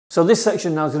So this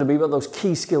section now is going to be about those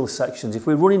key skills sections. If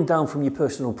we're running down from your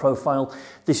personal profile,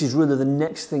 this is really the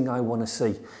next thing I want to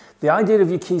see. The idea of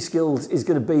your key skills is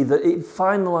going to be that it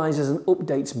finalises and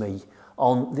updates me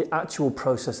on the actual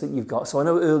process that you've got. So I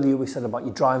know earlier we said about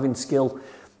your driving skill.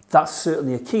 That's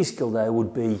certainly a key skill there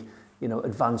would be, you know,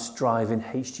 advanced driving,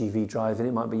 HGV driving,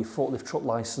 it might be your forklift truck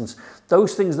license,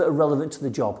 those things that are relevant to the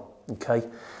job, okay?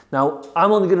 Now,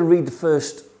 I'm only going to read the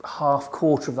first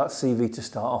quarter of that CV to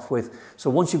start off with.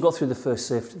 So once you've got through the first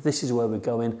sift, this is where we're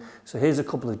going. So here's a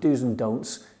couple of do's and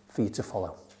don'ts for you to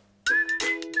follow.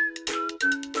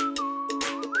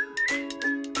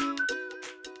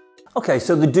 Okay,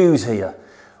 so the do's here.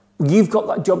 You've got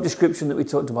that job description that we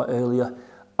talked about earlier.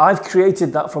 I've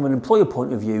created that from an employer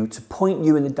point of view to point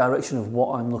you in the direction of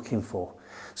what I'm looking for.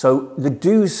 So the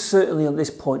do's certainly on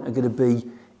this point are going to be,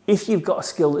 if you've got a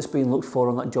skill that's being looked for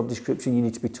on that job description, you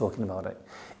need to be talking about it.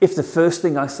 If the first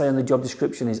thing I say on the job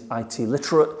description is IT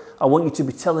literate, I want you to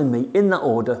be telling me in that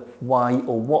order why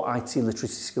or what IT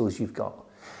literacy skills you've got.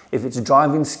 If it's a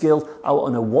driving skill, I want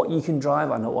to know what you can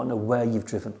drive, I want to know where you've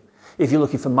driven. If you're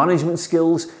looking for management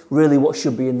skills, really what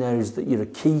should be in there is that you're a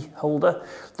key holder,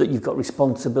 that you've got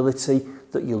responsibility,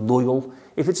 that you're loyal.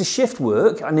 If it's a shift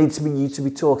work, I need you to be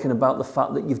talking about the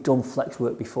fact that you've done flex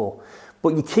work before.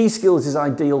 But your key skills is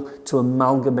ideal to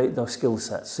amalgamate those skill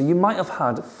sets. So you might have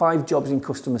had 5 jobs in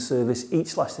customer service,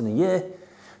 each lasting a year.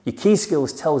 Your key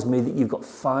skills tells me that you've got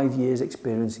 5 years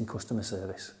experience in customer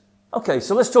service. Okay,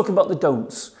 so let's talk about the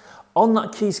don'ts. On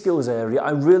that key skills area,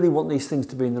 I really want these things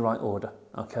to be in the right order,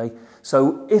 okay?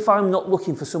 So if I'm not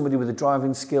looking for somebody with a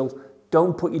driving skill,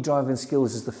 don't put your driving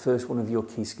skills as the first one of your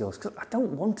key skills, because I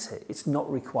don't want it, it's not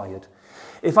required.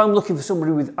 If I'm looking for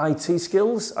somebody with IT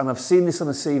skills, and I've seen this on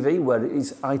a CV where it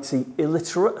is IT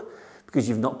illiterate, because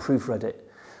you've not proofread it,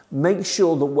 make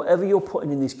sure that whatever you're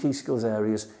putting in these key skills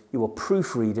areas, you are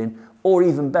proofreading, or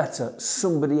even better,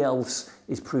 somebody else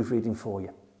is proofreading for you.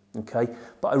 Okay,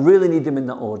 but I really need them in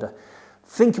that order.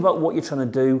 Think about what you're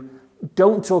trying to do.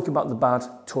 Don't talk about the bad,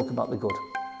 talk about the good.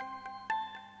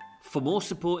 For more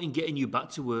support in getting you back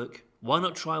to work, why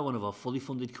not try one of our fully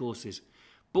funded courses?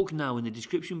 Book now in the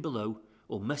description below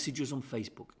or message us on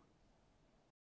Facebook.